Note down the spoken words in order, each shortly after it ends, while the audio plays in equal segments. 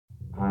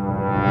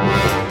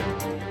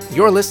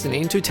You're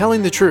listening to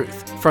Telling the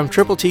Truth from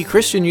Triple T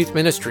Christian Youth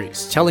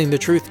Ministries, telling the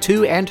truth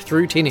to and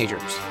through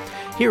teenagers.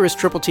 Here is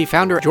Triple T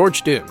founder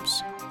George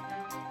Dooms.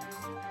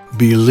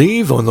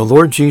 Believe on the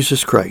Lord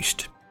Jesus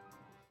Christ.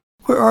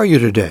 Where are you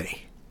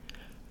today?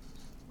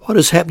 What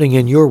is happening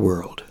in your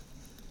world?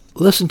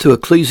 Listen to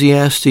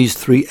Ecclesiastes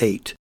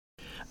 3:8.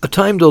 A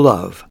time to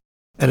love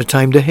and a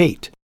time to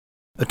hate.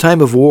 A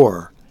time of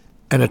war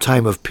and a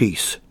time of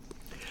peace.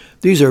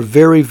 These are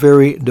very,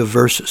 very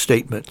diverse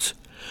statements.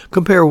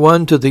 Compare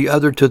one to the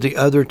other, to the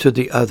other, to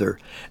the other,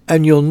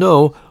 and you'll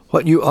know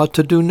what you ought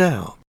to do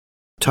now.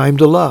 Time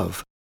to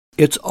love.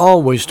 It's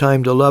always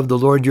time to love the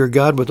Lord your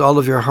God with all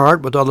of your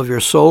heart, with all of your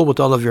soul, with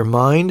all of your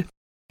mind,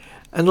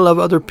 and love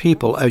other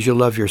people as you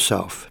love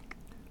yourself.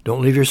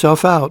 Don't leave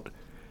yourself out,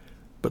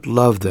 but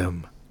love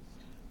them,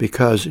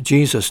 because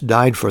Jesus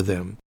died for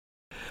them.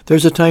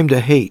 There's a time to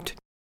hate.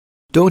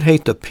 Don't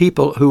hate the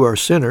people who are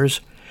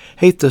sinners.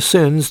 Hate the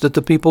sins that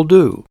the people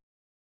do.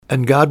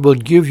 And God will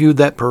give you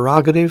that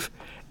prerogative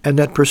and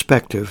that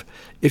perspective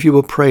if you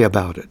will pray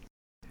about it.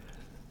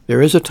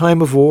 There is a time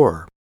of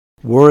war.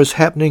 War is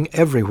happening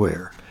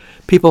everywhere.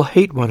 People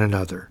hate one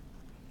another,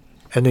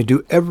 and they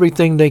do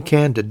everything they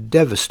can to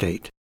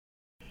devastate.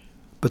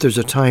 But there's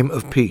a time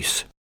of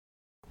peace.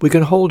 We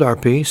can hold our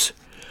peace.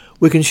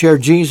 We can share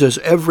Jesus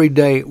every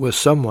day with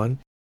someone.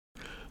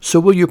 So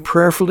will you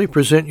prayerfully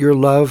present your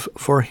love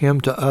for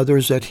him to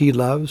others that he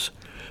loves,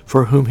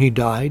 for whom he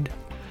died?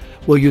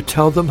 Will you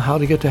tell them how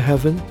to get to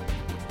heaven?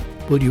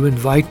 Will you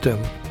invite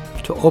them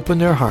to open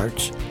their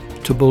hearts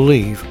to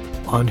believe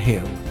on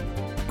him?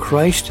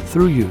 Christ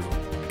through you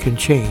can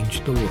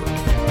change the world.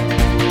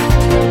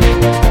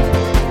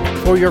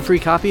 For your free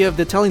copy of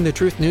the Telling the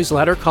Truth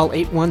newsletter, call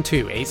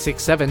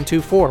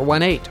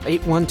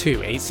 812-867-2418,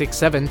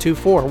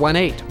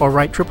 812-867-2418, or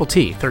write Triple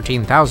T,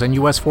 13,000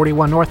 U.S.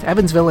 41 North,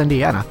 Evansville,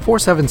 Indiana,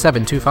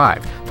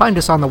 47725. Find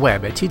us on the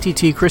web at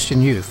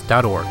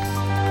tttchristianyouth.org.